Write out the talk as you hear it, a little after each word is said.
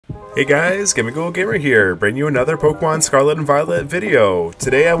Hey guys, Gimmickle Gamer here, bringing you another Pokemon Scarlet and Violet video.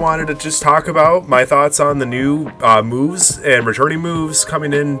 Today I wanted to just talk about my thoughts on the new moves and returning moves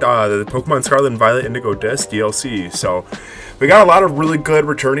coming in the Pokemon Scarlet and Violet Indigo Disk DLC. So we got a lot of really good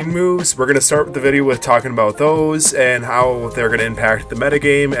returning moves. We're going to start the video with talking about those and how they're going to impact the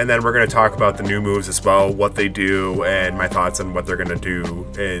metagame, and then we're going to talk about the new moves as well, what they do, and my thoughts on what they're going to do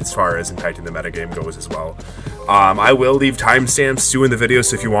as far as impacting the metagame goes as well. I will leave timestamps too in the video,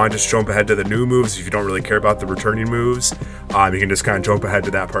 so if you want to just jump ahead to the new moves, if you don't really care about the returning moves, you can just kind of jump ahead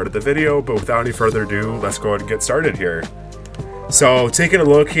to that part of the video. But without any further ado, let's go ahead and get started here. So taking a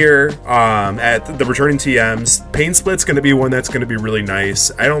look here at the returning TMs, Pain Split's going to be one that's going to be really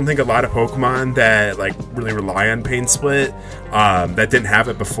nice. I don't think a lot of Pokemon that like really rely on Pain Split that didn't have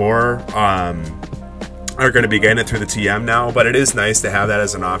it before are going to be getting it through the TM now, but it is nice to have that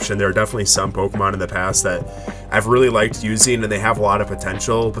as an option. There are definitely some Pokemon in the past that I've really liked using, and they have a lot of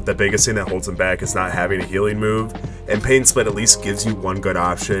potential, but the biggest thing that holds them back is not having a healing move, and Pain Split at least gives you one good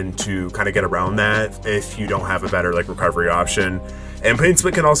option to kind of get around that if you don't have a better like recovery option. And Pain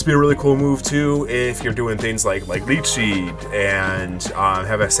Split can also be a really cool move too if you're doing things like Leech Seed and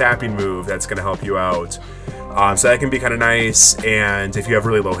have a sapping move that's going to help you out. So that can be kind of nice, and if you have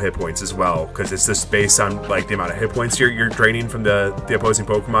really low hit points as well, because it's just based on like the amount of hit points you're draining from the opposing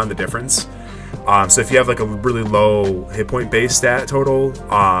Pokemon, the difference. So if you have like a really low hit point base stat total,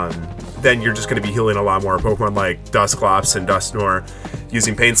 then you're just going to be healing a lot more. Pokemon like Dusclops and Dusknoir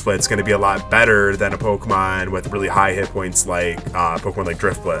using Pain Split is going to be a lot better than a Pokemon with really high hit points like Pokemon like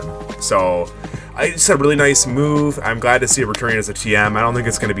Drifblim. So it's a really nice move. I'm glad to see it returning as a TM. I don't think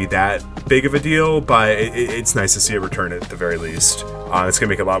it's going to be that big of a deal, but it's nice to see it return at the very least. It's going to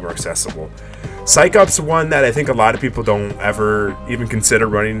make it a lot more accessible. Psych Up's one that I think a lot of people don't ever even consider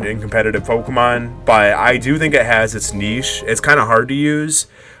running in competitive Pokemon, but I do think it has its niche. It's kind of hard to use,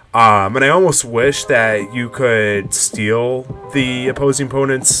 and I almost wish that you could steal the opposing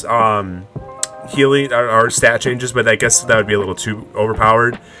opponent's healing or stat changes, but I guess that would be a little too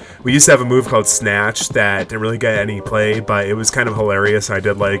overpowered. We used to have a move called Snatch that didn't really get any play, but it was kind of hilarious. I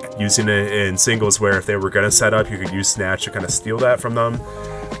did like using it in singles where if they were going to set up, you could use Snatch to kind of steal that from them.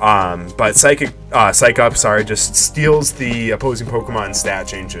 But Psych Up, just steals the opposing Pokemon stat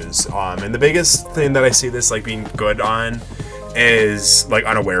changes. And the biggest thing that I see this like being good on is like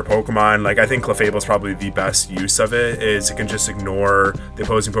unaware Pokemon. Like I think Clefable is probably the best use of it, is it can just ignore the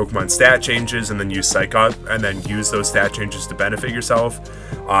opposing Pokemon stat changes and then use Psych Up and then use those stat changes to benefit yourself.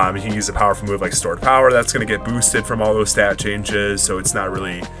 You can use a powerful move like Stored Power that's going to get boosted from all those stat changes, so it's not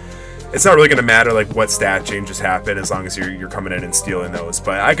really going to matter like what stat changes happen as long as you're coming in and stealing those.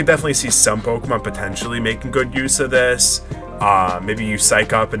 But I could definitely see some Pokemon potentially making good use of this. Maybe you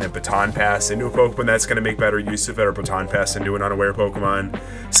Psych Up and then Baton Pass into a Pokemon that's going to make better use of it, or Baton Pass into an unaware Pokemon.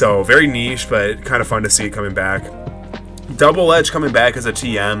 So very niche, but kind of fun to see it coming back. Double Edge coming back as a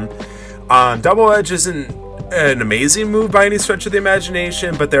TM. Double Edge isn't an amazing move by any stretch of the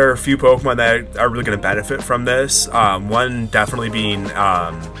imagination, but there are a few Pokemon that are really going to benefit from this. One definitely being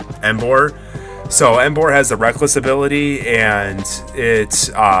Emboar. So Emboar has the Reckless ability, and it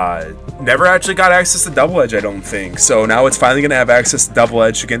never actually got access to Double Edge, I don't think. So now it's finally going to have access to Double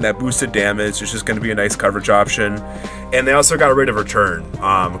Edge to get that boosted damage. It's just going to be a nice coverage option. And they also got rid of Return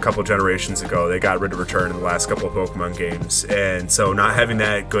a couple generations ago. They got rid of Return in the last couple of Pokemon games. And so not having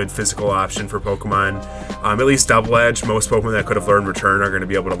that good physical option for Pokemon, at least Double Edge, most Pokemon that could have learned Return are going to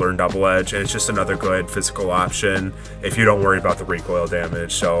be able to learn Double Edge. And it's just another good physical option if you don't worry about the recoil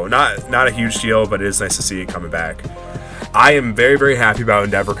damage. So not a huge deal, but it is nice to see it coming back. I am very, very happy about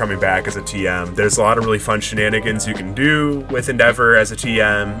Endeavor coming back as a TM. There's a lot of really fun shenanigans you can do with Endeavor as a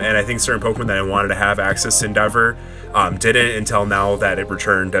TM, and I think certain Pokemon that I wanted to have access to Endeavor didn't until now that it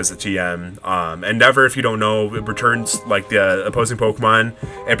returned as a TM. Endeavor, if you don't know, it returns like the opposing Pokemon.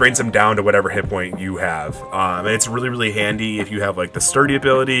 It brings them down to whatever hit point you have. And it's really, really handy if you have like the Sturdy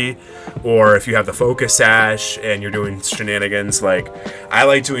ability, or if you have the Focus Sash and you're doing shenanigans. Like I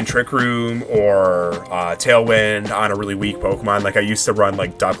like doing Trick Room or Tailwind on a really weak Pokemon. Like I used to run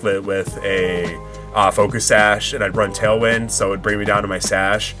like Ducklet with a Focus Sash, and I'd run Tailwind, so it'd bring me down to my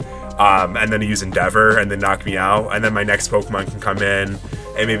Sash. And then use Endeavor and then knock me out, and then my next Pokemon can come in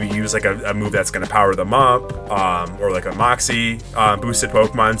and maybe use like a move that's going to power them up, or like a Moxie boosted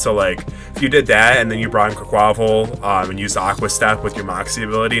Pokemon. So like if you did that and then you brought in Quaquaval and used Aqua Step with your Moxie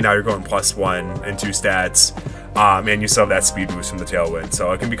ability, now you're going +1 and 2 stats, and you still have that speed boost from the Tailwind.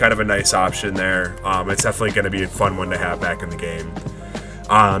 So it can be kind of a nice option there. It's definitely going to be a fun one to have back in the game.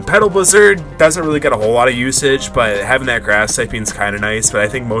 Petal Blizzard doesn't really get a whole lot of usage, but having that grass typing is kind of nice. But I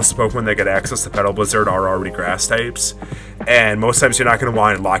think most Pokemon that get access to Petal Blizzard are already grass types. And most times you're not going to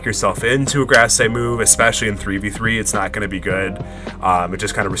want to lock yourself into a grass type move, especially in 3v3. It's not going to be good. It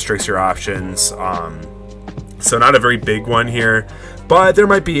just kind of restricts your options. So not a very big one here. But there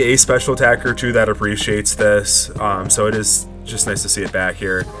might be a special attacker or two that appreciates this. So it is just nice to see it back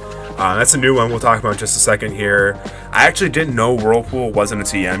here. That's a new one we'll talk about in just a second here. I actually didn't know Whirlpool wasn't a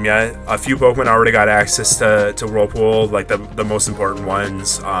TM yet. A few Pokemon already got access to Whirlpool, like the most important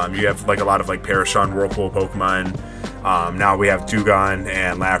ones. You have like a lot of like Parashon Whirlpool Pokemon. Now we have Dewgong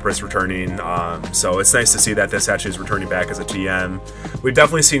and Lapras returning, so it's nice to see that this actually is returning back as a TM. We've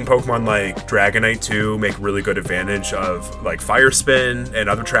definitely seen Pokemon like Dragonite too make really good advantage of like Fire Spin and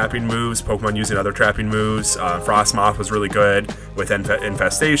other trapping moves, Pokemon using other trapping moves. Frostmoth was really good with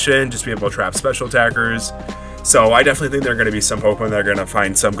Infestation, just be able to trap special attackers. So I definitely think there are going to be some Pokemon that are going to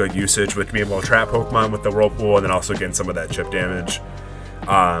find some good usage with being able to trap Pokemon with the Whirlpool and then also getting some of that chip damage.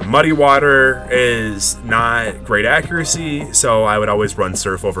 Muddy Water is not great accuracy, so I would always run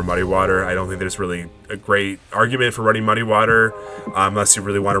Surf over Muddy Water. I don't think there's really a great argument for running Muddy Water, unless you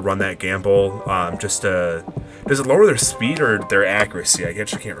really want to run that gamble. Does it lower their speed or their accuracy? I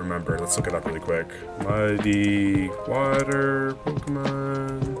actually can't remember. Let's look it up really quick. Muddy Water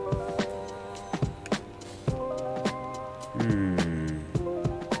Pokemon.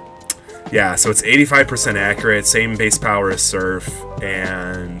 Yeah, so it's 85% accurate, same base power as Surf,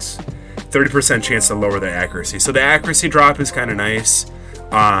 and 30% chance to lower the accuracy. So the accuracy drop is kind of nice,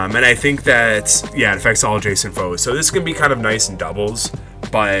 and I think that, yeah, it affects all adjacent foes. So this can be kind of nice in doubles,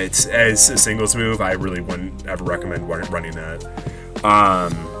 but as a singles move, I really wouldn't ever recommend running that.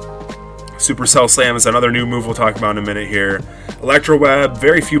 Supercell Slam is another new move we'll talk about in a minute here. Electro Web,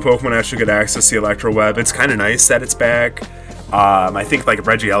 very few Pokemon actually get access to the Electro Web. It's kind of nice that it's back. I think like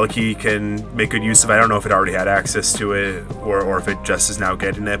Regieleki can make good use of it. I don't know if it already had access to it or if it just is now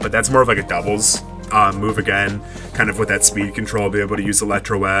getting it, but that's more of like a doubles move again, kind of with that speed control, be able to use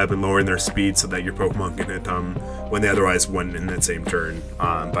Electro Web and lowering their speed so that your Pokemon can hit them when they otherwise wouldn't in that same turn.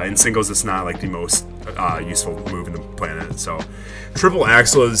 But in singles, it's not like the most useful move in the planet. So Triple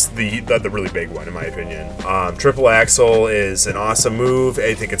Axle is the really big one in my opinion. Triple Axle is an awesome move.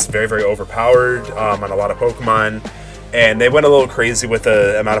 I think it's very, very overpowered on a lot of Pokemon. And they went a little crazy with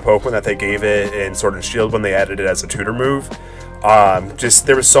the amount of Pokemon that they gave it in Sword and Shield when they added it as a tutor move.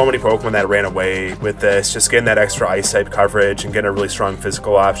 There was so many Pokemon that ran away with this. Just getting that extra Ice type coverage and getting a really strong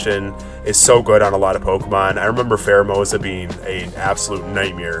physical option is so good on a lot of Pokemon. I remember Pheromosa being an absolute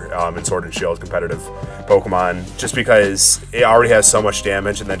nightmare in Sword and Shield competitive Pokemon, just because it already has so much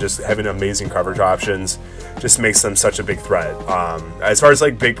damage, and then just having amazing coverage options just makes them such a big threat. As far as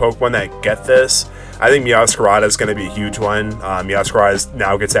like big Pokemon that get this, I think Meowscarada is going to be a huge one. Meowscarada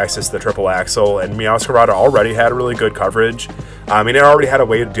now gets access to the Triple Axle, and Meowscarada already had really good coverage. I mean, it already had a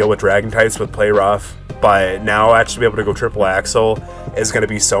way to deal with Dragon types with Play Rough, but now actually be able to go Triple Axle is going to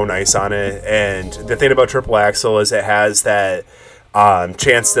be so nice on it. And the thing about Triple Axle is it has that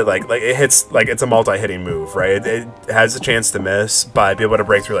chance that like it hits, like it's a multi-hitting move, right? It has a chance to miss, but be able to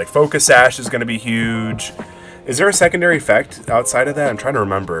break through like Focus Sash is going to be huge. Is there a secondary effect outside of that? I'm trying to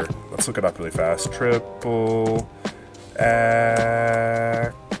remember. Let's look it up really fast. Triple Axle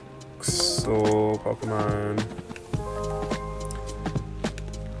Pokemon.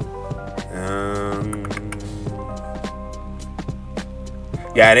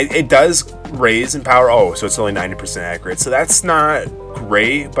 Yeah, and it does raise in power. Oh, so it's only 90% accurate. So that's not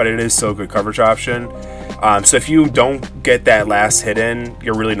great, but it is still a good coverage option. So if you don't get that last hit in,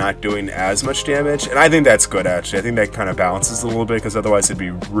 you're really not doing as much damage. And I think that's good, actually. I think that kind of balances a little bit, because otherwise it'd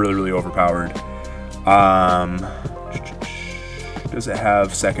be really, really overpowered. Does it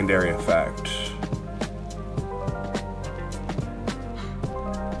have secondary effect?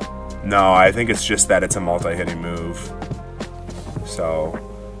 No, I think it's just that it's a multi-hitting move. So,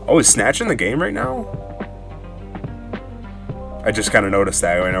 oh, is Snatch in the game right now? I just kind of noticed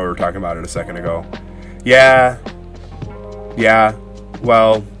that. I know we were talking about it a second ago. Yeah,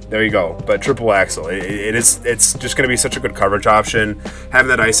 well, there you go. But Triple Axle, it's just going to be such a good coverage option. Having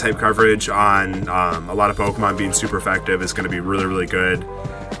that Ice type coverage on a lot of Pokemon being super effective is going to be really, really good.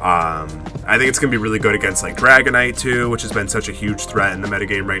 I think it's going to be really good against like Dragonite too, which has been such a huge threat in the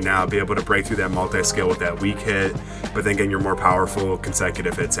metagame right now. Be able to break through that multi-skill with that weak hit, but then getting your more powerful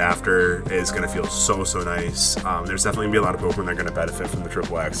consecutive hits after is going to feel so, so nice. There's definitely going to be a lot of Pokemon that are going to benefit from the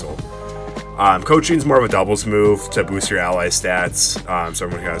Triple Axle. Coaching's more of a doubles move to boost your ally stats, so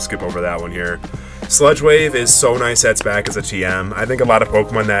I'm going to kind of skip over that one here. Sludge Wave is so nice that's back as a TM. I think a lot of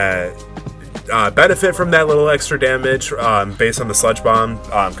Pokemon that benefit from that little extra damage based on the Sludge Bomb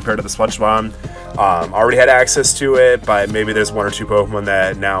compared to the Sludge Bomb. Already had access to it, but maybe there's 1 or 2 Pokemon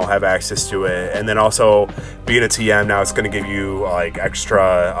that now have access to it. And then also, being a TM now, it's going to give you like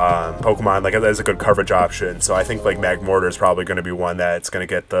extra Pokemon, like as a good coverage option. So I think like Magmortar is probably going to be one that's going to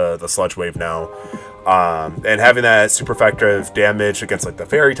get the Sludge Wave now. And having that super effective damage against like the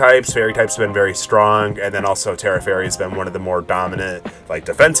Fairy types have been very strong, and then also Terra Fairy has been one of the more dominant like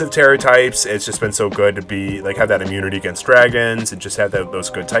defensive Terra types. It's just been so good to be like have that immunity against dragons and just have those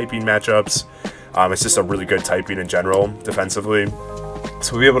good typing matchups. It's just a really good typing in general defensively,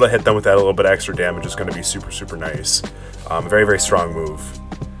 so we'll be able to hit them with that a little bit extra damage is going to be super nice. Very, very strong move.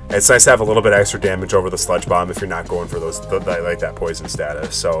 It's nice to have a little bit extra damage over the Sludge Bomb if you're not going for those like that poison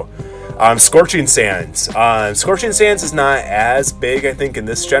status. So, Scorching Sands. Scorching Sands is not as big, I think, in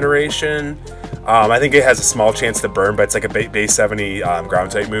this generation. I think it has a small chance to burn, but it's like a base 70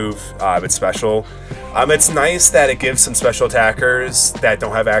 ground type move. It's special. It's nice that it gives some special attackers that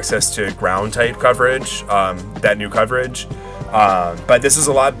don't have access to ground type coverage, that new coverage. But this is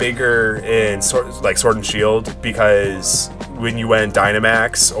a lot bigger in Sword and Shield, because when you went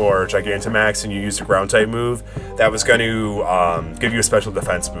Dynamax or Gigantamax and you used a ground type move, that was going to give you a special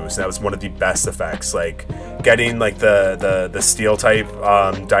defense boost. And that was one of the best effects. Like getting like the steel type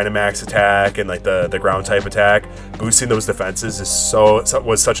Dynamax attack and like the ground type attack, boosting those defenses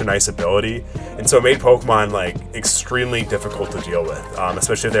was such a nice ability. And so it made Pokemon like extremely difficult to deal with,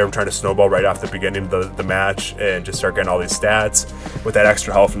 especially if they were trying to snowball right off the beginning of the match and just start getting all these stats with that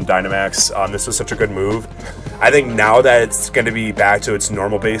extra health from Dynamax. This was such a good move. I think now that it's going to be back to its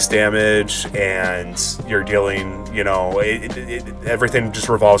normal base damage and you're dealing, you know, everything just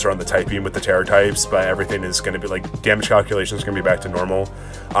revolves around the typing with the Terra types, but everything is going to be like damage calculations is going to be back to normal.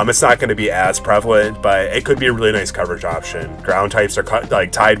 It's not going to be as prevalent, but it could be a really nice coverage option. Ground types are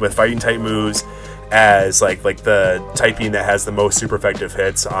tied with fighting type moves as like the typing that has the most super effective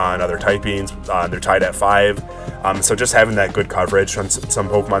hits on other typings. They're tied at 5. So just having that good coverage on some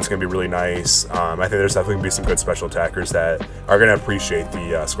Pokemon is going to be really nice. I think there's definitely going to be some good special attackers that are going to appreciate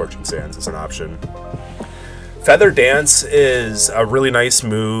the Scorching Sands as an option. Feather Dance is a really nice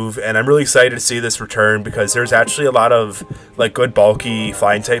move, and I'm really excited to see this return because there's actually a lot of like good bulky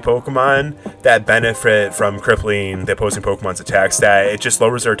flying type Pokemon that benefit from crippling the opposing Pokemon's attack stat. It just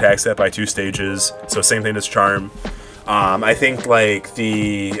lowers their attack stat by 2 stages, so same thing as Charm. I think like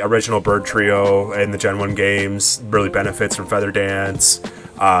the original Bird Trio in the Gen 1 games really benefits from Feather Dance.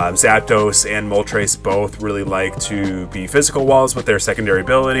 Zapdos and Moltres both really like to be physical walls with their secondary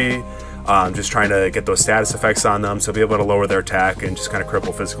ability. Just trying to get those status effects on them, so be able to lower their attack and just kind of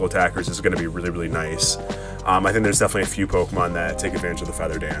cripple physical attackers is going to be really nice. I think there's definitely a few Pokemon that take advantage of the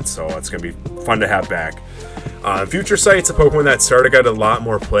Feather Dance, so it's going to be fun to have back. Future Sight's a Pokemon that started to get a lot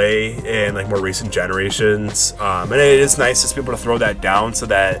more play in like more recent generations, and it is nice to be able to throw that down so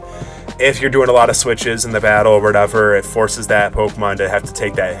that if you're doing a lot of switches in the battle or whatever, it forces that Pokemon to have to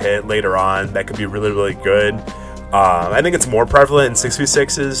take that hit later on. That could be really good. I think it's more prevalent in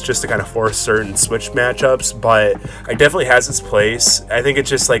 6v6s just to kind of force certain switch matchups, but it definitely has its place. I think it's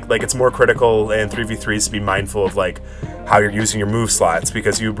just like it's more critical in 3v3s to be mindful of like how you're using your move slots,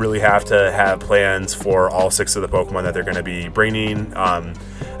 because you really have to have plans for all 6 of the Pokemon that they're going to be bringing.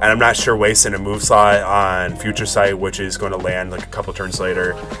 And I'm not sure wasting a move slot on Future Sight, which is going to land like a couple turns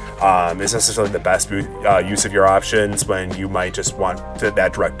later, is necessarily the best use of your options when you might just want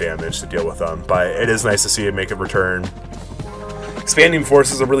that direct damage to deal with them. But it is nice to see it make a return. Expanding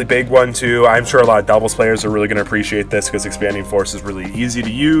Force is a really big one too. I'm sure a lot of doubles players are really going to appreciate this because Expanding Force is really easy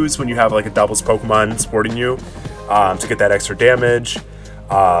to use when you have like a doubles Pokemon supporting you to get that extra damage.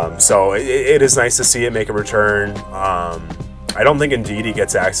 So it is nice to see it make a return. I don't think Indeedee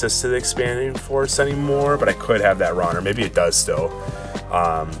gets access to the Expanding Force anymore, but I could have that wrong, or maybe it does still.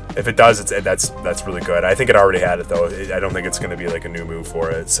 If it does, that's really good. I think it already had it though. I don't think it's going to be like a new move for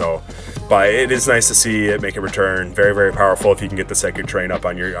it. So, but it is nice to see it make a return. Very powerful if you can get the Psychic Train up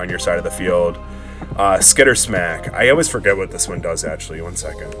on your side of the field. Skitter Smack. I always forget what this one does actually. 1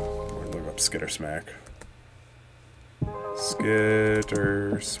 second. I'm gonna look up Skitter Smack.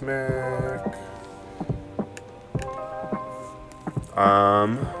 Skitter Smack.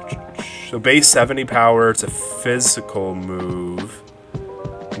 So base 70 power, it's a physical move,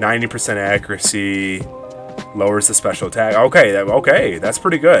 90% accuracy, lowers the special attack. Okay, that's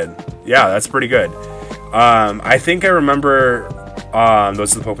pretty good. Yeah, that's pretty good. I think I remember,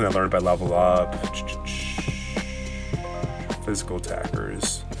 those are the Pokemon that learned by level up. Physical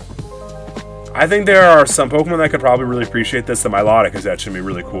attackers. I think there are some Pokemon that could probably really appreciate this. The Milotic is actually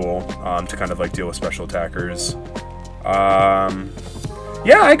really cool, to kind of like deal with special attackers.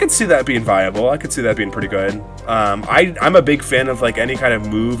 Yeah, I could see that being viable. I could see that being pretty good. I'm a big fan of like any kind of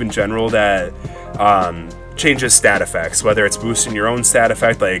move in general that changes stat effects, whether it's boosting your own stat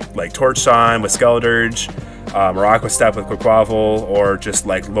effect like Torch Shine with Skeledirge, or Aqua Step with Quaquaval, or just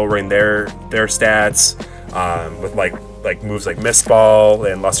like lowering their stats with like moves like Mist Ball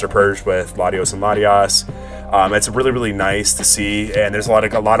and Luster Purge with Latios and Latias. It's really, really nice to see, and there's a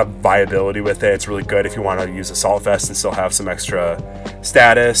lot of viability with it. It's really good if you want to use Assault Vest and still have some extra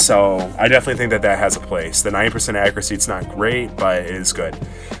status, so I definitely think that has a place. The 90% accuracy, it's not great, but it is good.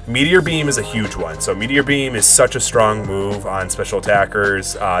 Meteor Beam is a huge one. So Meteor Beam is such a strong move on special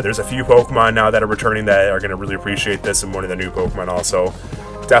attackers. There's a few Pokemon now that are returning that are going to really appreciate this, and one of the new Pokemon also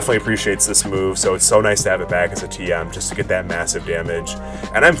definitely appreciates this move, so it's so nice to have it back as a TM just to get that massive damage.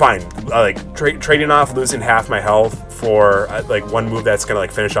 And I'm fine like trading off losing half my health for like one move that's gonna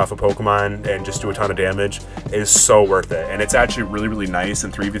like finish off a Pokemon and just do a ton of damage is so worth it. And it's actually really, really nice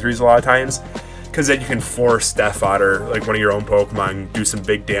in 3v3s a lot of times, because then you can force Death Fodder, like one of your own Pokemon, do some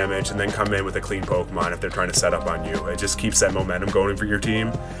big damage and then come in with a clean Pokemon if they're trying to set up on you. It just keeps that momentum going for your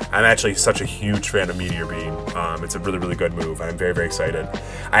team. I'm actually such a huge fan of Meteor Beam. It's a really, really good move. I'm very, very excited.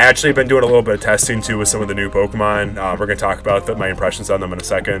 I actually have been doing a little bit of testing too with some of the new Pokemon. We're going to talk about my impressions on them in a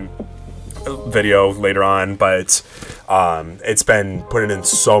second video later on, but it's been putting in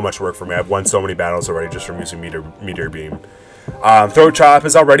so much work for me. I've won so many battles already just from using Meteor Beam. Throat Chop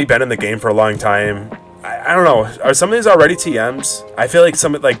has already been in the game for a long time. I don't know, are some of these already TMs? I feel like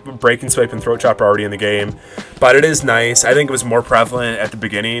some like Breaking Swipe and Throat Chop are already in the game, but it is nice. I think it was more prevalent at the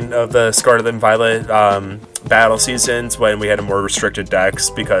beginning of the Scarlet and Violet battle seasons when we had a more restricted decks,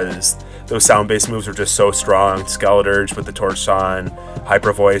 because those sound-based moves are just so strong. Skeledirge with the Torch on,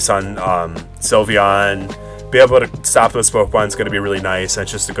 Hyper Voice on Sylveon. Be able to stop those Pokemon is going to be really nice, and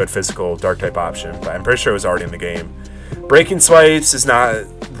it's just a good physical Dark-type option, but I'm pretty sure it was already in the game. Breaking Swipes is not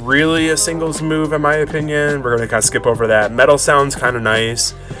really a singles move in my opinion. We're going to kind of skip over that. Metal Sound's kind of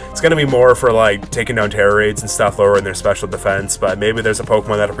nice. It's going to be more for like taking down Terror Raids and stuff, lowering their special defense, but maybe there's a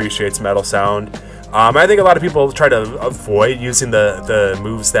Pokemon that appreciates Metal Sound. I think a lot of people try to avoid using the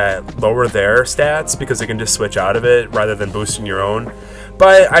moves that lower their stats because they can just switch out of it rather than boosting your own.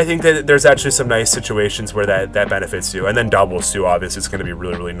 But I think that there's actually some nice situations where that benefits you. And then doubles too, obviously. It's going to be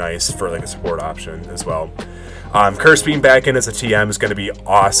really, really nice for like a support option as well. Curse Beam back in as a TM is going to be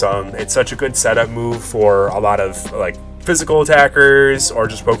awesome. It's such a good setup move for a lot of like physical attackers or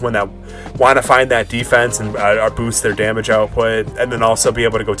just Pokemon that want to find that defense and boost their damage output, and then also be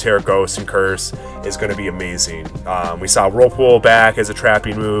able to go Terra Ghost and Curse is going to be amazing. We saw Whirlpool back as a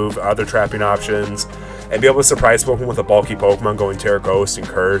trapping move, other trapping options, and be able to surprise Pokemon with a bulky Pokemon going Terra Ghost and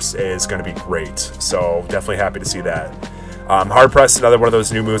Curse is going to be great. So definitely happy to see that. Hard Press, another one of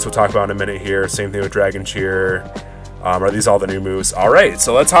those new moves we'll talk about in a minute here. Same thing with Dragon Cheer. Are these all the new moves? Alright,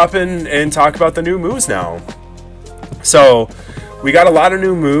 so let's hop in and talk about the new moves now. So, we got a lot of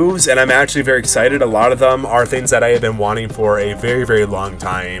new moves, and I'm actually very excited. A lot of them are things that I have been wanting for a very, very long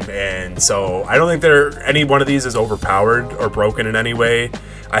time, and so I don't think any one of these is overpowered or broken in any way.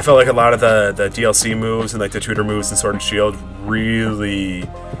 I felt like a lot of the DLC moves and like the tutor moves in Sword and Shield really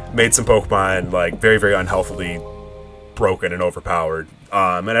made some Pokemon like very, very unhealthily broken and overpowered,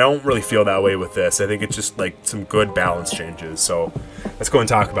 and I don't really feel that way with this. I think it's just like some good balance changes, so let's go and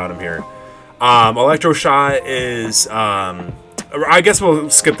talk about them here. Electro Shot is, I guess we'll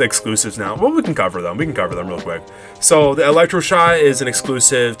skip the exclusives now. Well, we can cover them real quick. So the Electro Shot is an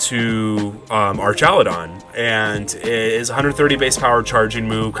exclusive to Archaludon, and it is 130 base power charging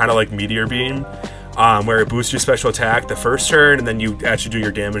move, kind of like Meteor Beam, where it boosts your special attack the first turn, and then you actually do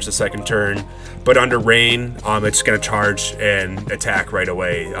your damage the second turn. But under Rain, it's going to charge and attack right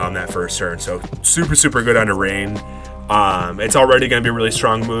away on that first turn. So super, super good under Rain. It's already going to be a really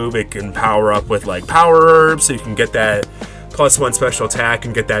strong move. It can power up with like Power Herbs, so you can get that +1 special attack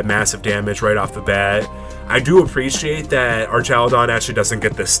and get that massive damage right off the bat. I do appreciate that Archaludon actually doesn't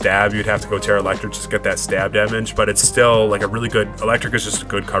get the stab. You'd have to go Terra Electric just to get that stab damage, but it's still like a really good, Electric is just a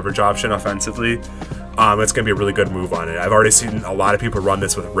good coverage option offensively. It's going to be a really good move on it. I've already seen a lot of people run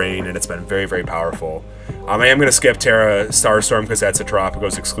this with Rain, and it's been very, very powerful. I am going to skip Terra Starstorm because that's a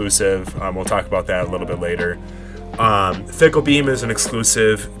Tropico's exclusive. We'll talk about that a little bit later. Fickle Beam is an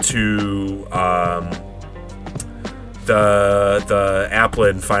exclusive to the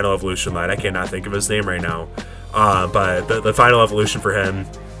Applin Final Evolution line. I cannot think of his name right now, but the Final Evolution for him.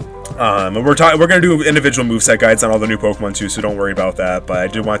 And we're gonna do individual moveset guides on all the new Pokemon too, so don't worry about that. But I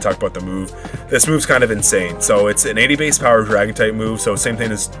do want to talk about the move. This move's kind of insane. So it's an 80 base power Dragon type move, so same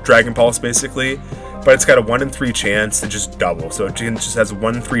thing as Dragon Pulse basically, but it's got a 1 in 3 chance to just double. So it just has a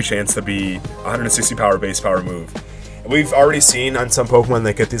 1 in 3 chance to be 160 power base power move. We've already seen on some Pokemon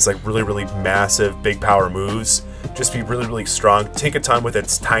that get these like really massive big power moves just be really strong. Tinkaton with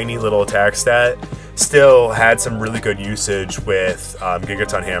its tiny little attack stat still had some really good usage with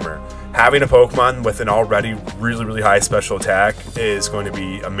Gigaton Hammer. Having a Pokemon with an already really high special attack is going to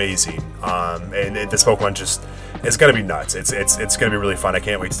be amazing. And this Pokemon just is going to be nuts. It's going to be really fun. I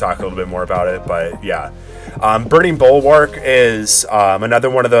can't wait to talk a little bit more about it. But yeah, Burning Bulwark is another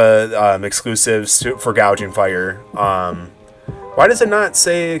one of the exclusives for Gouging Fire. Why does it not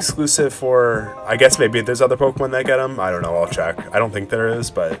say exclusive for? I guess maybe there's other Pokemon that get them. I don't know. I'll check. I don't think there is,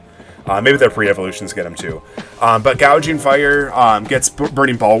 but maybe their pre-evolutions get them too. But Gouging Fire gets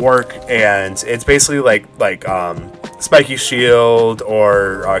Burning Bulwark, and it's basically like Spiky Shield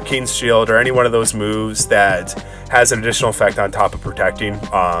or Keen's Shield or any one of those moves that has an additional effect on top of protecting.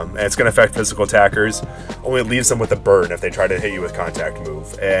 And it's going to affect physical attackers. Only it leaves them with a burn if they try to hit you with contact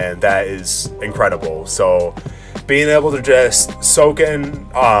move, and that is incredible. So being able to just soak in,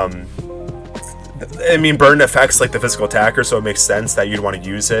 I mean, burn affects like the physical attacker, so it makes sense that you'd want to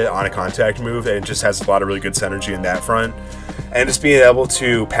use it on a contact move, and it just has a lot of really good synergy in that front. And just being able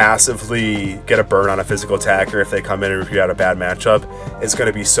to passively get a burn on a physical attacker if they come in or if you had a bad matchup is going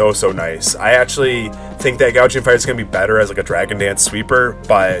to be so nice. I actually think that Gouging Fire is going to be better as like a Dragon Dance sweeper,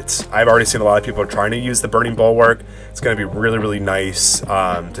 but I've already seen a lot of people trying to use the Burning Bulwark. It's going to be really nice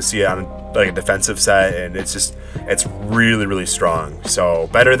to see it on like a defensive set, and it's really strong. So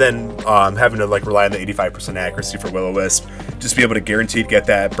better than having to like rely on the 85% accuracy for Will-O-Wisp. Just be able to guaranteed get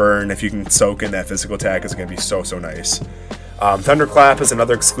that burn if you can soak in that physical attack is going to be so nice. Thunderclap is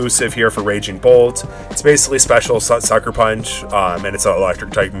another exclusive here for Raging Bolt. It's basically special Sucker Punch, and it's an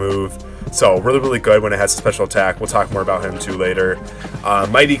electric type move. So really good when it has a special attack. We'll talk more about him too later.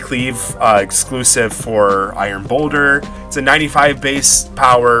 Mighty Cleave, exclusive for Iron Boulder. It's a 95 base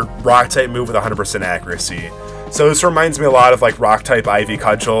power rock type move with 100% accuracy. So this reminds me a lot of like rock type Ivy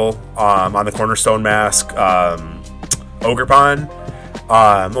Cudgel on the Cornerstone Mask, Ogerpon.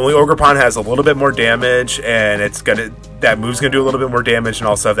 Only Ogerpon has a little bit more damage, and that move's gonna do a little bit more damage and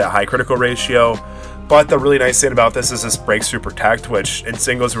also have that high critical ratio. But the really nice thing about this is this breaks through Protect, which in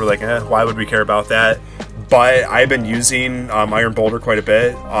singles we're like, why would we care about that? But I've been using Iron Boulder quite a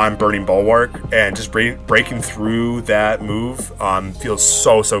bit on Burning Bulwark, and just breaking through that move feels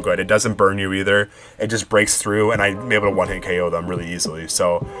so good. It doesn't burn you either. It just breaks through, and I'm able to one-hit KO them really easily.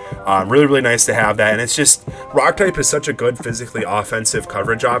 So really nice to have that. And it's just, Rock type is such a good physically offensive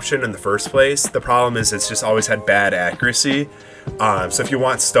coverage option in the first place. The problem is it's just always had bad accuracy. So if you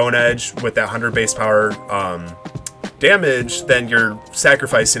want Stone Edge with that 100 base power damage, then you're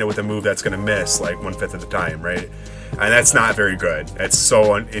sacrificing it with a move that's going to miss like 1/5 of the time, right? And that's not very good. It's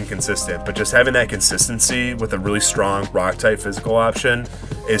so inconsistent. But just having that consistency with a really strong rock type physical option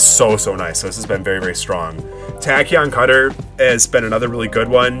is so nice. So this has been very strong. Tachyon Cutter has been another really good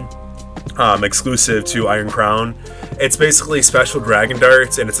one, exclusive to Iron Crown. It's basically special Dragon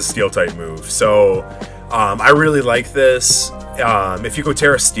Darts, and it's a steel type move. So I really like this. If you go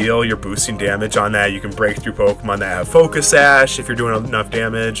Terra Steel, you're boosting damage on that. You can break through Pokemon that have Focus Sash if you're doing enough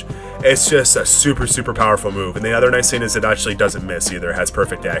damage. It's just a super powerful move. And the other nice thing is it actually doesn't miss either. It has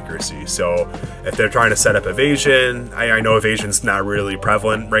perfect accuracy. So if they're trying to set up evasion, I know evasion's not really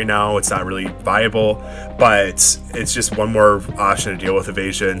prevalent right now. It's not really viable, but it's just one more option to deal with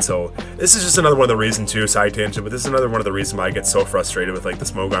evasion. So this is just another one of the reasons too, side tangent, but this is another one of the reasons why I get so frustrated with like the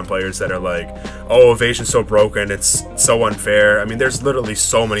Smogon players that are like, oh, evasion's so broken, it's so unfair. I mean, there's literally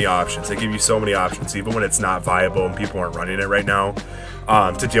so many options. They give you so many options, even when it's not viable and people aren't running it right now.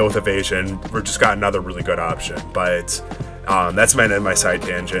 To deal with evasion, we've just got another really good option. But that's my side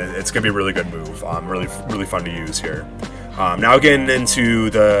tangent. It's gonna be a really good move. Really fun to use here. Now getting into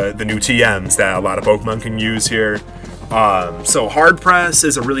the new TMs that a lot of Pokemon can use here. So Hard Press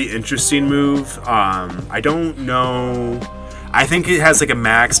is a really interesting move. I don't know. I think it has like a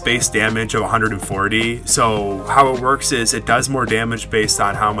max base damage of 140. So how it works is it does more damage based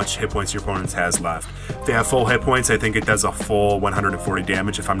on how much hit points your opponent has left. If they have full hit points, I think it does a full 140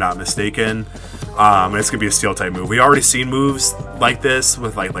 damage if I'm not mistaken. And it's gonna be a steel type move. We already seen moves like this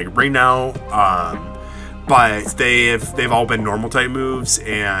with like Ring Now. But they've all been normal type moves,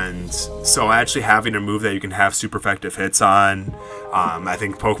 and so actually having a move that you can have super effective hits on, I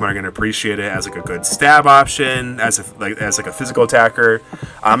think Pokemon are going to appreciate it as like a good stab option, as a physical attacker.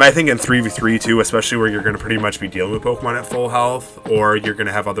 I think in 3v3 too, especially where you're going to pretty much be dealing with Pokemon at full health, or you're going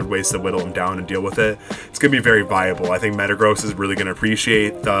to have other ways to whittle them down and deal with it. It's going to be very viable. I think Metagross is really going to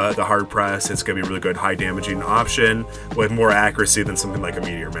appreciate the Hard Press. It's going to be a really good high damaging option with more accuracy than something like a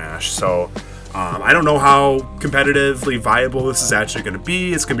Meteor Mash. So I don't know how competitively viable this is actually going to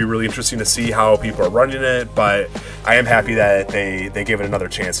be. It's going to be really interesting to see how people are running it, but I am happy that they gave it another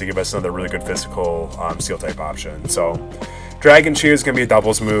chance to give us another really good physical steel type option. So Dragon Cheer is going to be a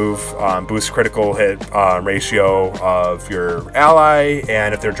doubles move, boost critical hit ratio of your ally,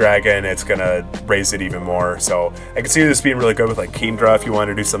 and if they're dragon, it's going to raise it even more. So I can see this being really good with like Kendra if you want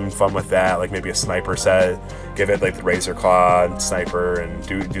to do something fun with that, like maybe a sniper set, give it like the Razor Claw and sniper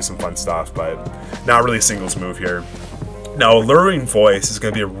and do some fun stuff, but not really a singles move here. Now, Alluring Voice is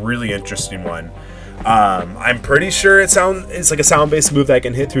going to be a really interesting one. I'm pretty sure it's like a sound-based move that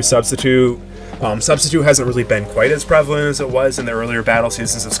can hit through Substitute. Substitute hasn't really been quite as prevalent as it was in the earlier battle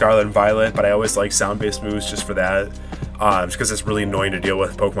seasons of Scarlet and Violet, but I always like sound-based moves just for that. Just because it's really annoying to deal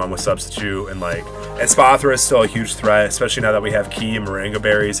with Pokemon with Substitute, and Spathra is still a huge threat, especially now that we have Key and Moringa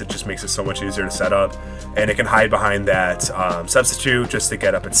Berries. It just makes it so much easier to set up, and it can hide behind that Substitute just to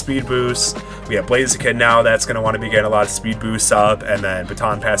get up its speed boosts. We have Blaziken now that's going to want to be getting a lot of speed boosts up, and then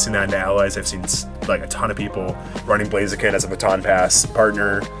baton passing that into allies. I've seen like a ton of people running Blaziken as a baton pass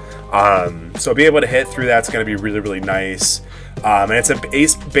partner. So be able to hit through that's going to be really, really nice. And it's a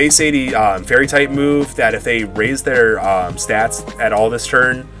base 80 fairy type move that if they raise their stats at all this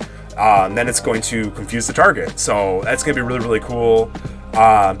turn, then it's going to confuse the target. So that's going to be really, really cool.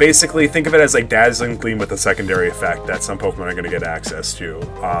 Basically, think of it as like Dazzling Gleam with a secondary effect that some Pokemon are going to get access to.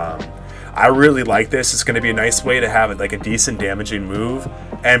 I really like this. It's going to be a nice way to have like a decent damaging move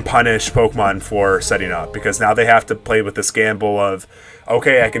and punish Pokemon for setting up, because now they have to play with this gamble of,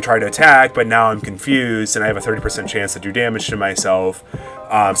 okay, I can try to attack, but now I'm confused and I have a 30% chance to do damage to myself.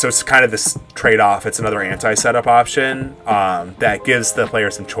 So it's kind of this trade-off. It's another anti-setup option that gives the player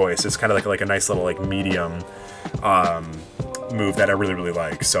some choice. It's kind of like a nice little like medium move that I really, really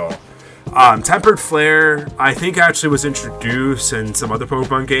like. So Tempered Flare, I think actually was introduced in some other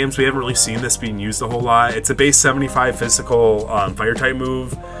Pokemon games. We haven't really seen this being used a whole lot. It's a base 75 physical fire type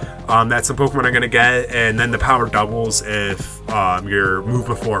move that some Pokemon are going to get, and then the power doubles if your move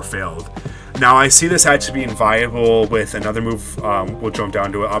before failed. Now I see this actually being viable with another move. We'll jump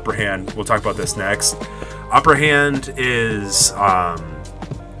down to it, Upper Hand. We'll talk about this next. Upper Hand is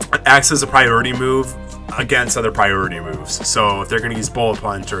acts as a priority move against other priority moves. So if they're going to use Bullet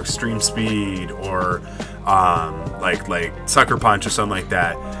Punch or Extreme Speed or like Sucker Punch or something like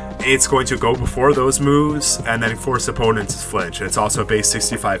that, it's going to go before those moves and then force opponents to flinch. It's also a base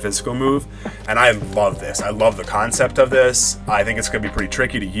 65 physical move, and I love this. I love the concept of this. I think it's going to be pretty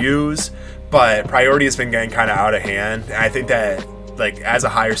tricky to use, but priority has been getting kind of out of hand, and I think that like as a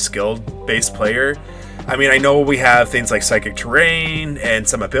higher skilled base player, I mean, I know we have things like Psychic Terrain and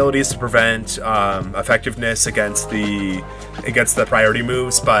some abilities to prevent effectiveness against the priority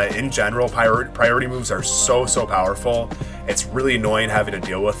moves, but in general, priority moves are so powerful. It's really annoying having to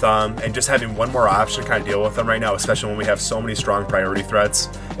deal with them, and just having one more option to kind of deal with them right now, especially when we have so many strong priority threats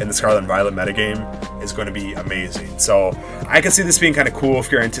in the Scarlet and Violet metagame, is going to be amazing. So I can see this being kind of cool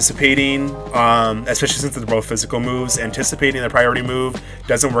if you're anticipating, especially since they're both physical moves, anticipating the priority move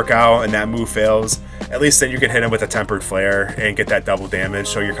doesn't work out and that move fails. At least then you can hit him with a Tempered Flare and get that double damage,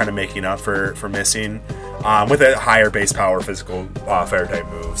 so you're kind of making up for missing with a higher base power physical fire type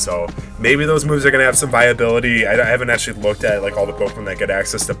move. So maybe those moves are going to have some viability. I haven't actually looked at like all the Pokemon that get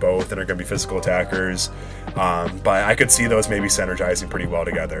access to both and are going to be physical attackers, but I could see those maybe synergizing pretty well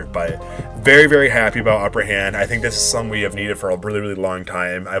together. But very happy about Upper Hand. I think this is something we have needed for a really long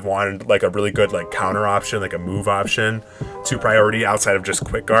time. I've wanted like a really good like counter option, like a move option to priority outside of just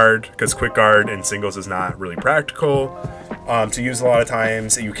Quick Guard, because Quick Guard in singles is not really practical to use a lot of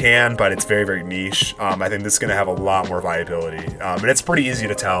times. You can, but it's very niche. I think this is going to have a lot more viability, and it's pretty easy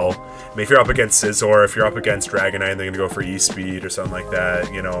to tell. I mean, if you're up against Scizor, if you're up against Dragonite and they're going to go for E-Speed or something like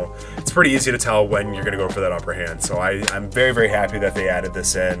that, you know, it's pretty easy to tell when you're going to go for that Upper Hand. So I'm very happy that they added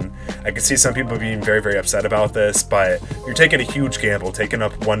this in. I can see some people being very upset about this, but you're taking a huge gamble, taking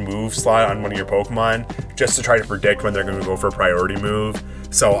up one move slot on one of your Pokemon just to try to predict when they're going to go for a priority move.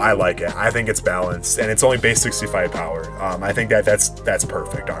 So I like it. I think it's balanced, and it's only base 65 power. I think that's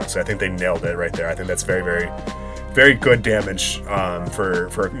perfect, honestly. I think they nailed it right there. I think that's very good damage for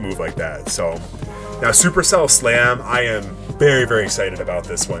a move like that. So now Supercell Slam, I am very excited about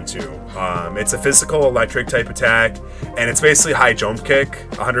this one too. It's a physical electric type attack, and it's basically high jump kick,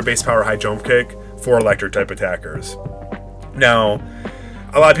 100 base power high jump kick for electric type attackers. Now,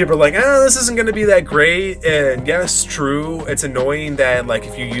 a lot of people are like, this isn't going to be that great, and yes, true. It's annoying that like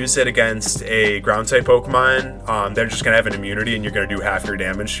if you use it against a ground type Pokemon, they're just going to have an immunity and you're going to do half your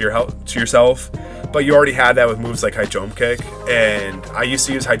damage to yourself. but you already had that with moves like High Jump Kick, and I used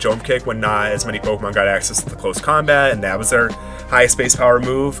to use High Jump Kick when not as many Pokemon got access to the close combat, and that was their highest base power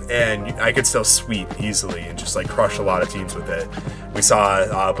move, and I could still sweep easily and just like crush a lot of teams with it. We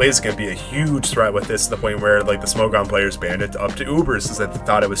saw Blaziken be a huge threat with this, to the point where like the Smogon players banned it up to Ubers because they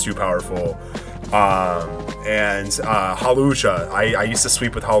thought it was too powerful. And Hawlucha, I used to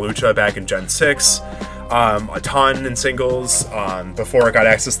sweep with Hawlucha back in Gen 6 a ton in singles before it got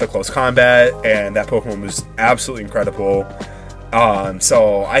access to the close combat, and that Pokemon was absolutely incredible.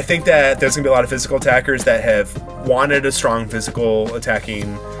 So I think that there's going to be a lot of physical attackers that have wanted a strong physical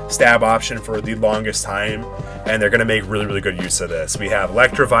attacking stab option for the longest time, and they're going to make really, really good use of this. We have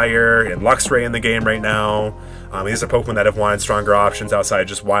Electivire and Luxray in the game right now. These are Pokemon that have wanted stronger options outside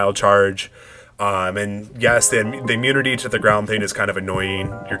just Wild Charge. And yes, the immunity to the ground thing is kind of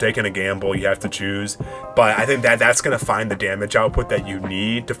annoying. You're taking a gamble, you have to choose. But I think that that's going to find the damage output that you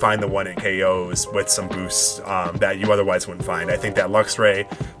need to find the one it KOs with some boosts that you otherwise wouldn't find. I think that Luxray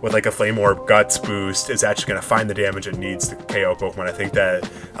with like a Flame Orb Guts boost is actually going to find the damage it needs to KO Pokemon. I think that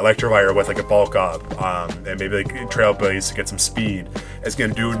Electivire with like a Bulk Up and maybe like Trailblaze to get some speed is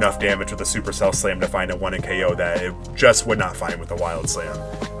going to do enough damage with a Supercell Slam to find a one in KO that it just would not find with the Wild Slam.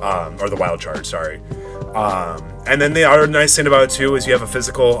 Or the Wild Charge, sorry. And then the other nice thing about it too is you have a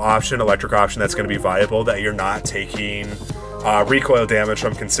physical option, electric option that's going to be viable, that you're not taking recoil damage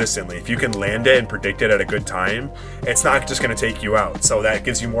from consistently. If you can land it and predict it at a good time, it's not just going to take you out. So that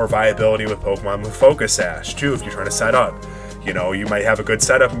gives you more viability with Pokemon with Focus Sash too, if you're trying to set up. You know, you might have a good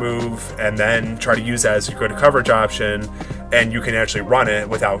setup move and then try to use that as a good coverage option, and you can actually run it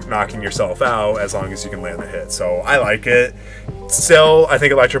without knocking yourself out as long as you can land the hit. So I like it. Still, I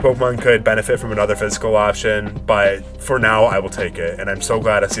think Electric Pokemon could benefit from another physical option, but for now I will take it, and I'm so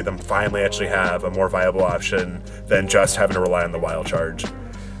glad to see them finally actually have a more viable option than just having to rely on the Wild Charge.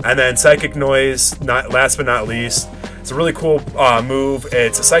 And then Psychic Noise, last but not least, it's a really cool move.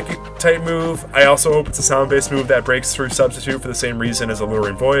 It's a Psychic type move. I also hope it's a sound-based move that breaks through Substitute for the same reason as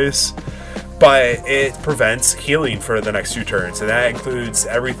Alluring Voice, but it prevents healing for the next 2 turns, and that includes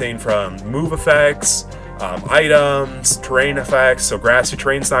everything from move effects, items, terrain effects. So grassy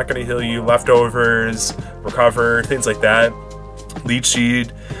terrain's not going to heal you, leftovers, recover, things like that. Leech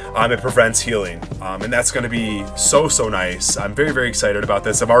Seed, it prevents healing, and that's going to be so nice. I'm very, very excited about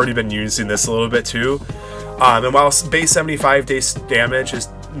this. I've already been using this a little bit too, and while base 75 base damage is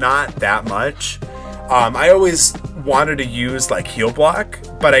not that much, I always wanted to use like Heal Block,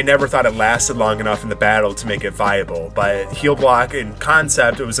 but I never thought it lasted long enough in the battle to make it viable. But Heal Block in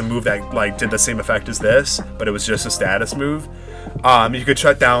concept, it was a move that like did the same effect as this, but it was just a status move. You could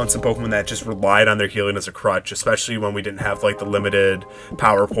shut down some Pokemon that just relied on their healing as a crutch, especially when we didn't have like the limited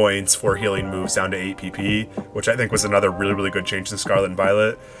power points for healing moves down to 8 PP, which I think was another really, really good change in Scarlet and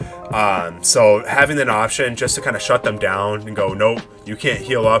Violet. So having an option just to kind of shut them down and go, nope, you can't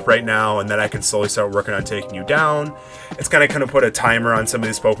heal up right now, and then I can slowly start working on taking you down. It's kind of put a timer on some of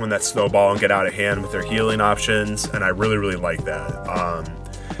these Pokemon that snowball and get out of hand with their healing options, and I really, really like that.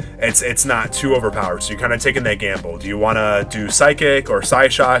 It's not too overpowered, so you're kind of taking that gamble. Do you want to do Psychic or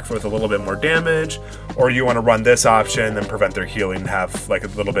Psyshock with a little bit more damage, or do you want to run this option and prevent their healing and have like a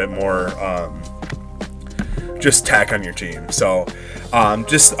little bit more just tack on your team? So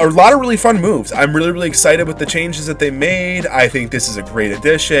just a lot of really fun moves. I'm really, really excited with the changes that they made. I think this is a great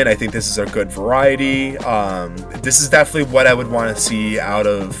addition. I think this is a good variety. This is definitely what I would want to see out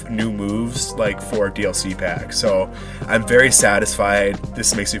of new moves like for a DLC pack. So I'm very satisfied.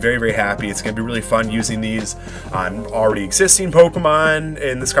 This makes me very, very happy. It's going to be really fun using these on already existing Pokemon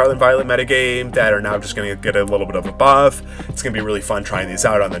in the Scarlet and Violet metagame that are now just going to get a little bit of a buff. It's going to be really fun trying these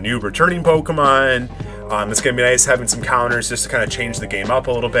out on the new returning Pokemon. It's going to be nice having some counters just to kind of change the game up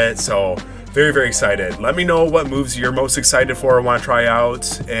a little bit. So very, very excited. Let me know what moves you're most excited for or want to try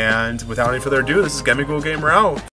out. And without any further ado, this is Gemigool Gamer out.